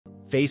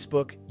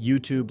Facebook,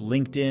 YouTube,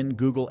 LinkedIn,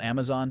 Google,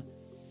 Amazon.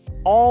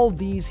 All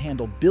these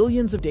handle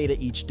billions of data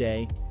each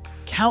day,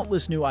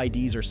 countless new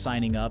IDs are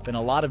signing up, and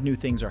a lot of new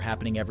things are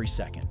happening every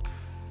second.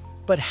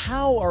 But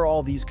how are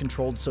all these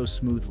controlled so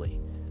smoothly?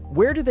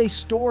 Where do they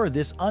store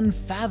this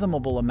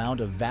unfathomable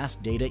amount of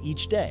vast data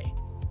each day?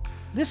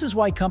 This is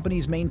why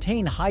companies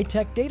maintain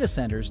high-tech data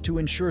centers to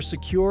ensure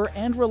secure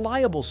and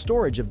reliable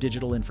storage of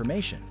digital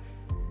information.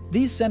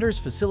 These centers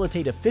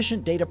facilitate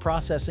efficient data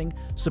processing,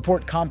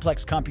 support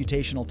complex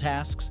computational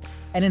tasks,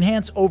 and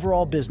enhance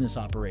overall business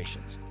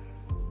operations.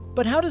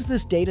 But how does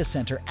this data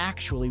center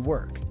actually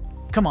work?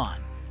 Come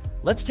on,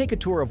 let's take a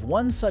tour of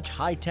one such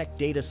high-tech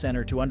data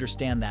center to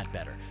understand that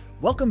better.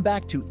 Welcome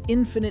back to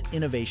Infinite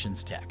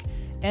Innovations Tech,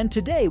 and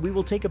today we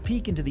will take a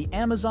peek into the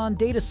Amazon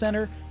data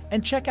center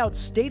and check out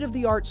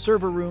state-of-the-art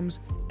server rooms,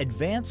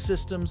 advanced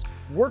systems,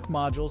 work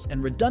modules,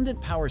 and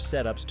redundant power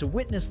setups to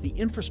witness the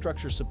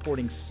infrastructure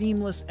supporting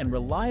seamless and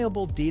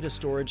reliable data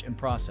storage and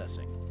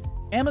processing.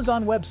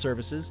 Amazon Web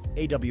Services,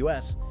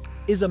 AWS,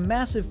 is a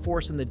massive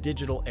force in the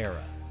digital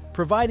era,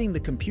 providing the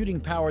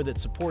computing power that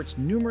supports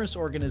numerous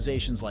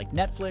organizations like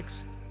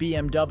Netflix,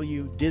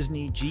 BMW,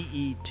 Disney,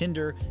 GE,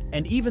 Tinder,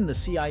 and even the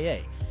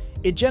CIA.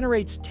 It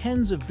generates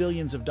tens of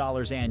billions of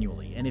dollars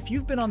annually, and if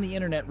you've been on the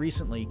internet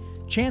recently,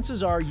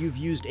 chances are you've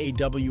used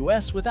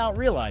AWS without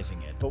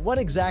realizing it. But what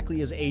exactly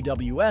is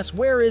AWS,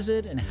 where is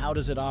it, and how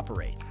does it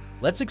operate?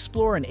 Let's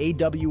explore an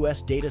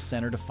AWS data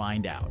center to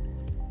find out.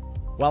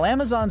 While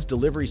Amazon's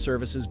delivery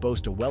services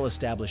boast a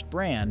well-established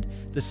brand,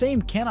 the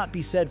same cannot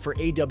be said for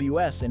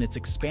AWS and its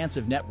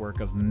expansive network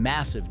of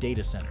massive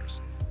data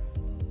centers.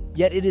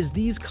 Yet it is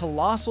these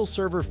colossal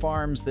server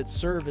farms that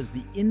serve as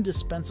the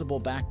indispensable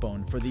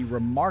backbone for the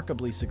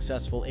remarkably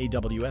successful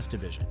AWS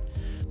division.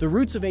 The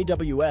roots of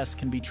AWS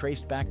can be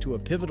traced back to a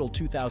pivotal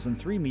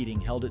 2003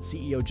 meeting held at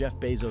CEO Jeff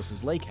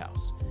Bezos' lake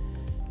house.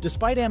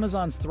 Despite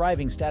Amazon's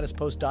thriving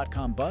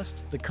statuspost.com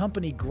bust, the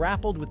company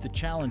grappled with the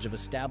challenge of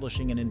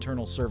establishing an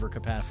internal server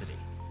capacity.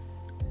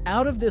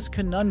 Out of this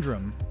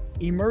conundrum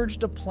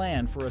emerged a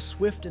plan for a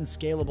swift and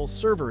scalable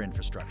server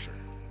infrastructure.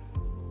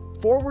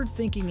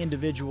 Forward-thinking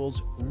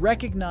individuals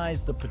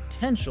recognized the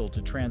potential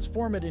to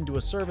transform it into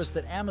a service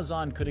that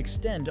Amazon could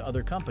extend to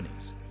other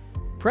companies.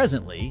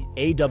 Presently,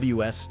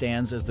 AWS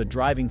stands as the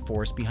driving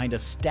force behind a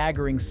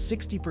staggering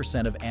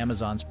 60% of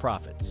Amazon's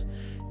profits,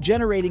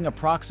 generating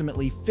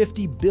approximately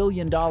 $50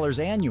 billion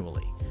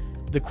annually.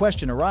 The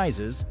question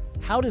arises,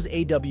 how does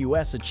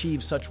AWS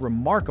achieve such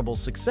remarkable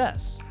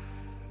success?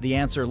 The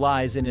answer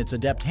lies in its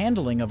adept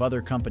handling of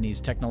other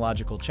companies'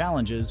 technological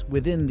challenges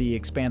within the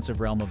expansive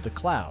realm of the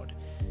cloud.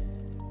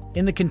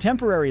 In the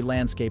contemporary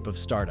landscape of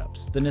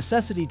startups, the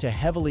necessity to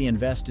heavily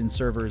invest in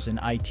servers and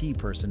IT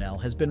personnel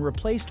has been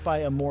replaced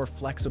by a more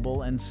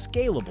flexible and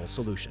scalable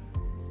solution.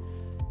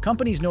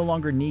 Companies no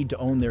longer need to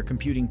own their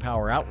computing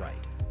power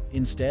outright.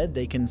 Instead,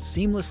 they can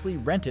seamlessly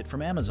rent it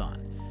from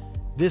Amazon.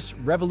 This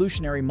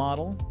revolutionary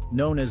model,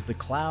 known as the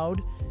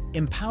cloud,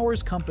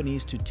 empowers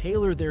companies to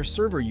tailor their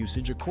server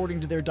usage according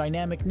to their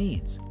dynamic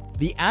needs.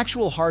 The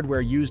actual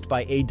hardware used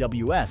by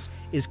AWS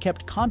is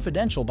kept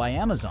confidential by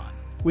Amazon,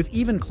 with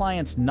even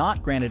clients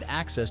not granted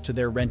access to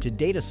their rented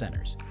data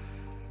centers.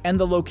 And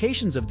the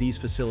locations of these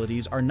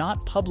facilities are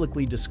not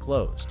publicly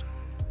disclosed.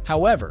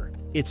 However,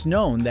 it's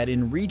known that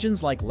in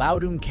regions like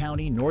Loudoun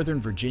County, Northern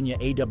Virginia,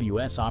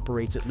 AWS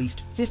operates at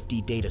least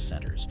 50 data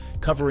centers,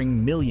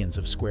 covering millions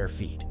of square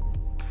feet.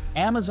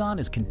 Amazon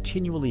is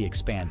continually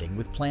expanding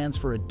with plans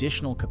for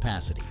additional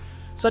capacity,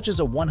 such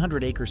as a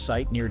 100-acre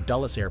site near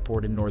Dulles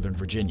Airport in Northern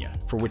Virginia,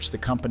 for which the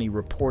company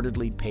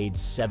reportedly paid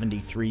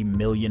 $73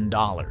 million.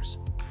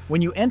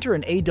 When you enter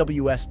an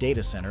AWS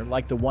data center,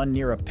 like the one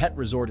near a pet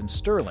resort in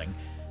Sterling,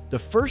 the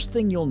first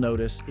thing you'll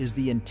notice is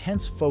the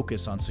intense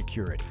focus on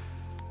security.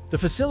 The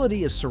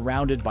facility is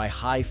surrounded by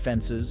high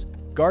fences,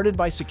 guarded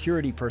by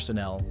security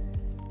personnel,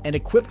 and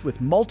equipped with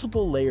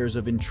multiple layers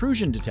of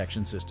intrusion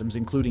detection systems,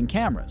 including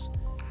cameras.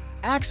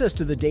 Access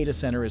to the data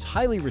center is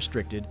highly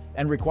restricted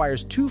and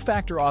requires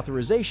two-factor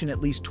authorization at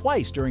least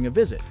twice during a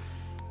visit.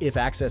 If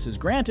access is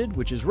granted,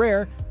 which is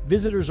rare,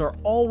 visitors are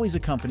always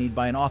accompanied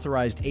by an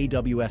authorized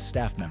AWS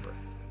staff member.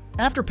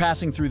 After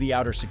passing through the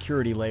outer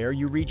security layer,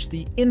 you reach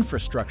the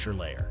infrastructure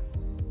layer.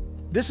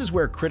 This is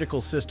where critical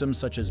systems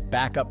such as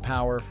backup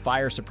power,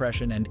 fire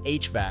suppression, and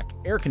HVAC,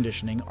 air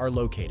conditioning, are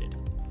located.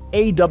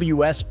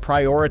 AWS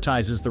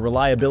prioritizes the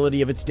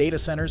reliability of its data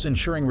centers,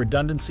 ensuring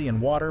redundancy in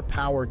water,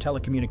 power,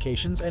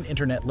 telecommunications, and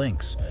internet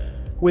links.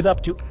 With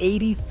up to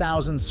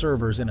 80,000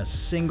 servers in a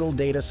single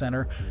data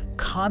center,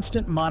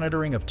 constant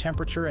monitoring of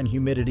temperature and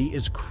humidity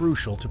is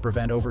crucial to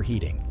prevent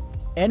overheating.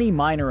 Any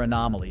minor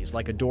anomalies,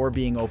 like a door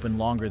being open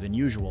longer than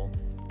usual,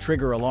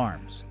 trigger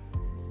alarms.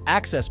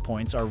 Access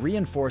points are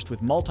reinforced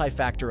with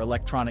multi-factor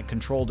electronic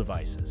control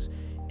devices.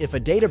 If a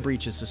data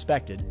breach is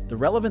suspected, the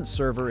relevant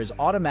server is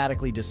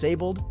automatically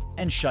disabled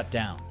and shut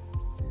down.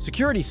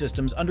 Security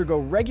systems undergo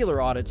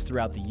regular audits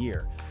throughout the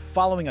year,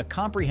 following a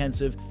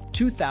comprehensive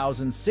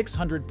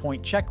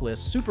 2,600-point checklist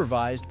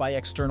supervised by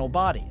external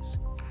bodies.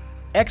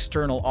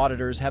 External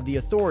auditors have the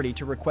authority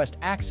to request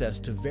access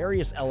to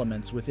various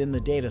elements within the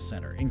data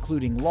center,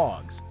 including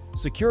logs,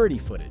 security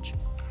footage,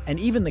 and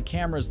even the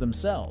cameras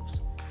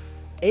themselves.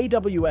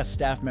 AWS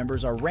staff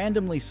members are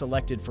randomly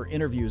selected for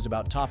interviews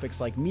about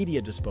topics like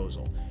media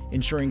disposal,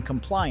 ensuring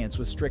compliance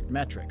with strict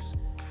metrics.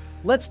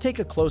 Let's take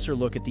a closer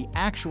look at the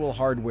actual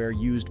hardware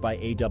used by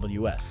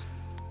AWS.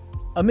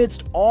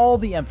 Amidst all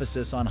the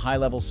emphasis on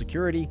high-level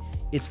security,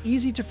 it's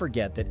easy to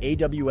forget that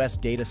AWS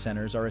data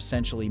centers are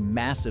essentially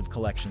massive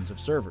collections of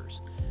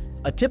servers.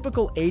 A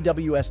typical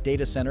AWS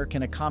data center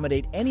can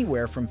accommodate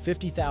anywhere from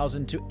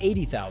 50,000 to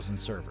 80,000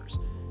 servers,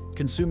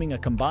 consuming a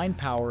combined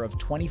power of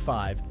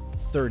 25–30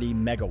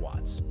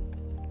 megawatts.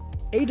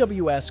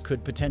 AWS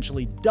could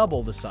potentially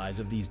double the size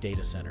of these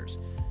data centers,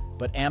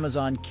 but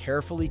Amazon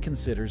carefully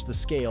considers the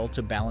scale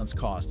to balance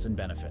costs and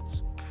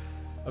benefits.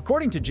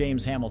 According to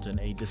James Hamilton,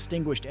 a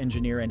distinguished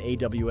engineer and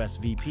AWS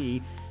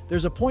VP,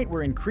 there's a point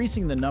where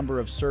increasing the number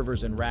of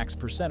servers and racks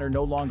per center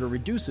no longer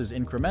reduces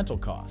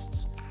incremental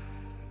costs.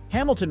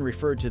 Hamilton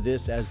referred to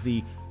this as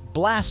the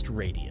blast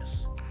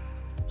radius,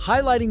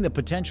 highlighting the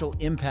potential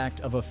impact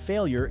of a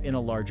failure in a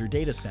larger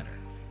data center.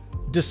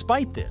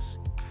 Despite this,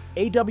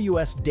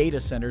 AWS data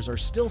centers are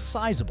still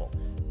sizable,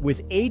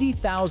 with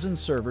 80,000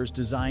 servers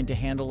designed to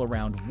handle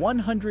around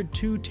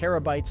 102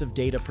 terabytes of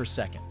data per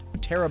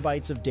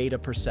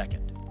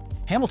second.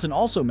 Hamilton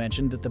also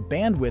mentioned that the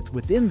bandwidth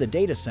within the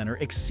data center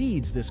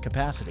exceeds this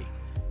capacity.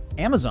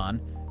 Amazon,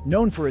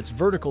 known for its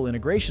vertical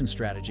integration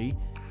strategy,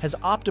 has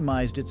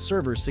optimized its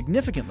servers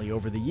significantly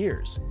over the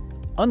years.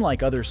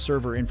 Unlike other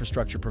server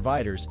infrastructure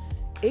providers,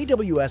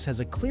 AWS has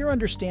a clear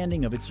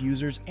understanding of its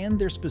users and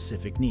their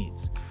specific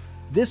needs.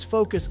 This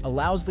focus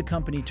allows the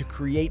company to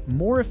create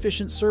more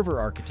efficient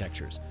server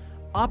architectures,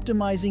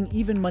 optimizing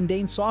even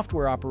mundane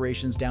software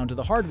operations down to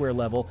the hardware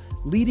level,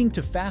 leading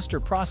to faster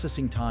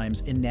processing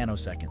times in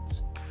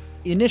nanoseconds.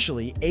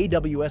 Initially,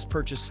 AWS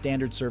purchased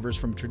standard servers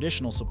from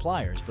traditional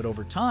suppliers, but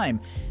over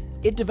time,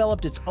 it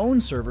developed its own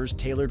servers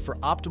tailored for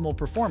optimal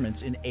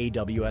performance in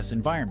AWS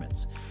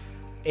environments.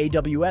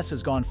 AWS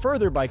has gone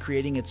further by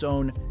creating its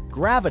own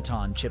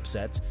Graviton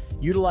chipsets,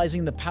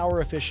 utilizing the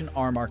power-efficient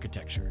ARM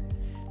architecture.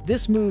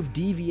 This move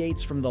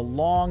deviates from the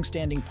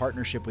long-standing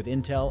partnership with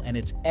Intel and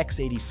its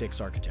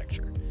x86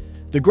 architecture.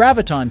 The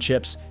Graviton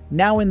chips,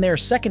 now in their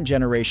second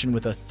generation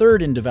with a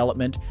third in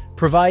development,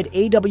 provide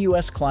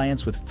AWS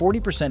clients with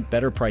 40%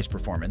 better price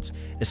performance,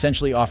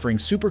 essentially offering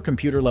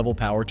supercomputer-level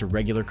power to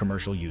regular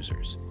commercial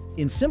users.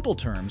 In simple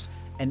terms,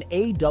 an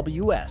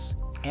AWS,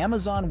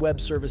 Amazon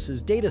Web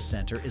Services data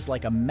center is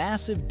like a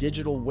massive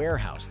digital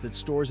warehouse that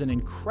stores an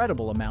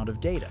incredible amount of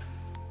data.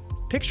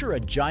 Picture a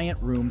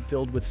giant room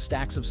filled with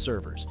stacks of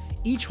servers,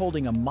 each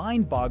holding a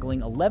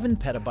mind-boggling 11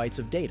 petabytes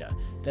of data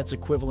that's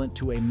equivalent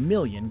to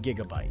 1,000,000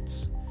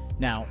 gigabytes.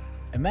 Now,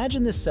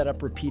 imagine this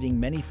setup repeating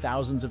many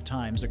thousands of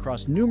times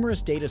across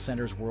numerous data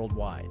centers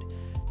worldwide.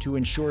 To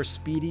ensure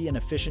speedy and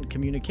efficient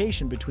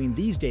communication between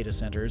these data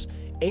centers,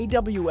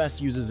 AWS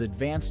uses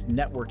advanced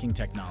networking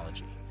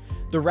technology.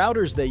 The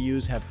routers they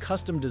use have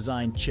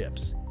custom-designed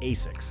chips,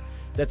 ASICs,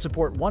 that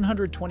support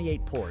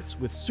 128 ports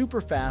with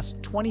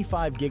super-fast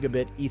 25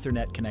 gigabit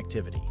Ethernet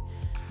connectivity.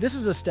 This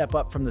is a step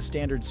up from the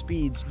standard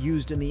speeds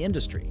used in the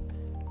industry.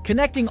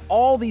 Connecting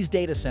all these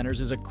data centers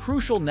is a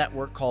crucial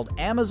network called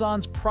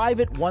Amazon's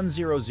Private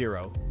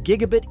 100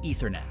 Gigabit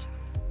Ethernet.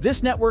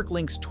 This network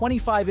links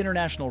 25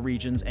 international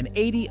regions and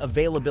 80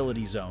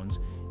 availability zones,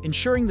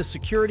 ensuring the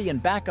security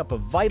and backup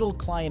of vital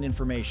client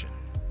information.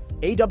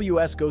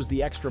 AWS goes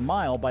the extra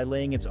mile by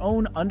laying its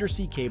own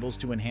undersea cables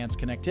to enhance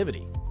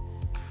connectivity.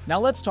 Now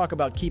let's talk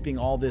about keeping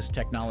all this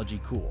technology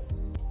cool.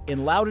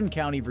 In Loudoun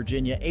County,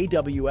 Virginia,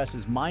 AWS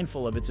is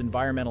mindful of its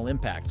environmental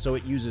impact, so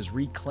it uses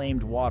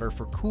reclaimed water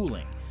for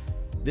cooling.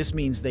 This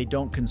means they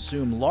don't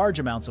consume large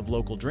amounts of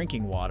local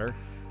drinking water,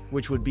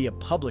 which would be a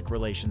public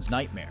relations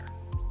nightmare.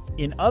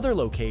 In other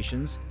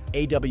locations,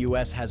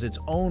 AWS has its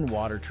own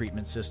water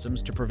treatment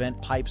systems to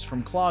prevent pipes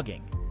from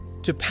clogging.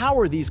 To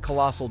power these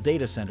colossal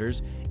data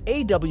centers,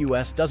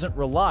 AWS doesn't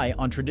rely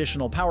on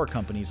traditional power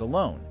companies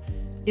alone.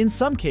 In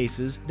some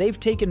cases, they've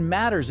taken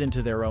matters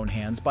into their own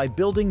hands by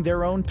building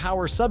their own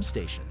power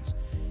substations.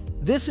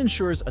 This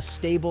ensures a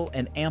stable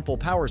and ample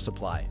power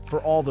supply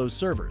for all those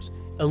servers,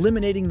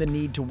 eliminating the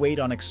need to wait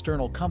on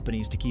external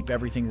companies to keep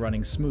everything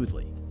running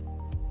smoothly.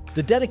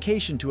 The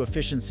dedication to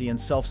efficiency and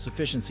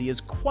self-sufficiency is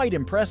quite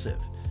impressive.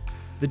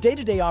 The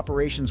day-to-day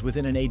operations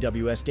within an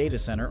AWS data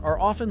center are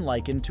often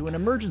likened to an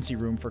emergency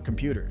room for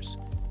computers.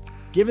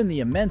 Given the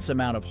immense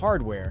amount of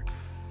hardware,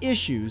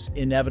 issues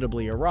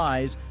inevitably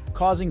arise,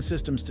 causing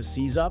systems to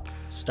seize up,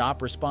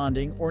 stop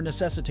responding, or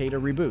necessitate a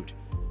reboot.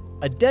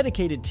 A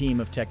dedicated team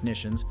of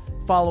technicians,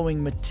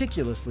 following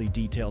meticulously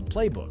detailed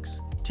playbooks,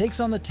 takes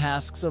on the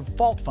tasks of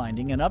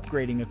fault-finding and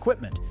upgrading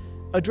equipment,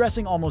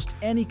 addressing almost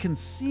any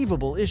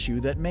conceivable issue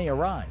that may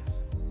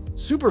arise.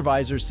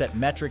 Supervisors set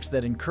metrics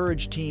that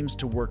encourage teams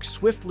to work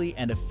swiftly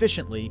and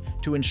efficiently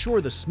to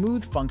ensure the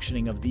smooth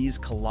functioning of these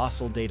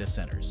colossal data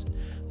centers.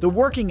 The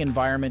working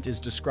environment is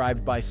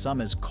described by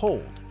some as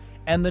cold,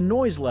 and the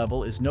noise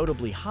level is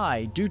notably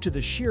high due to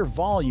the sheer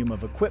volume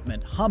of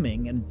equipment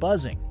humming and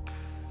buzzing.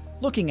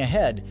 Looking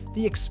ahead,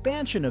 the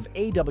expansion of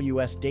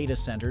AWS data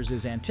centers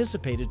is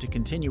anticipated to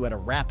continue at a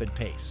rapid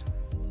pace.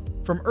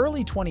 From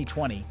early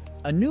 2020,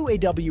 a new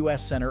AWS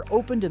center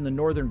opened in the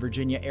Northern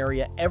Virginia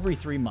area every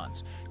 3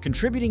 months,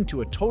 contributing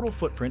to a total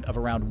footprint of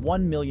around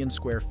 1 million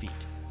square feet.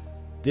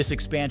 This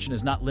expansion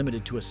is not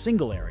limited to a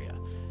single area,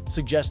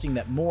 suggesting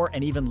that more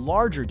and even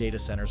larger data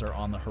centers are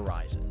on the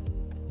horizon.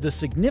 The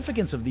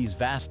significance of these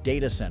vast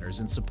data centers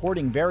in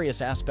supporting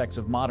various aspects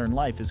of modern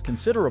life is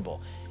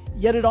considerable,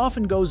 yet it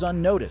often goes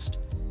unnoticed.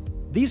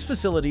 These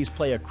facilities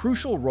play a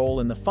crucial role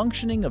in the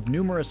functioning of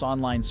numerous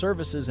online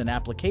services and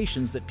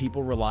applications that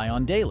people rely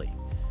on daily.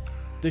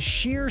 The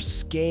sheer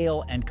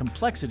scale and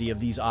complexity of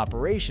these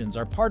operations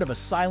are part of a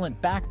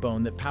silent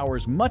backbone that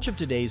powers much of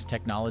today's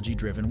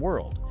technology-driven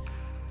world.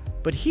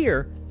 But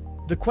here,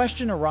 the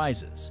question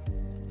arises: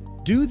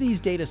 do these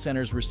data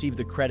centers receive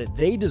the credit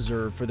they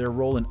deserve for their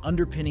role in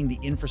underpinning the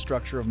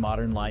infrastructure of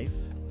modern life?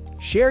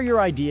 Share your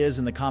ideas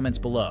in the comments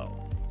below,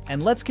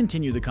 and let's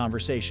continue the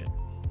conversation.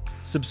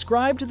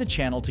 Subscribe to the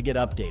channel to get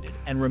updated,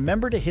 and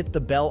remember to hit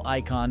the bell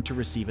icon to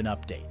receive an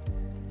update.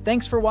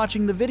 Thanks for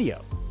watching the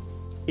video.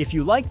 If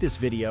you like this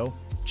video,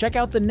 check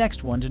out the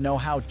next one to know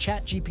how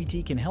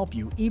ChatGPT can help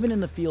you even in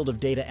the field of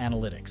data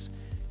analytics.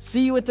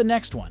 See you at the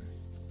next one.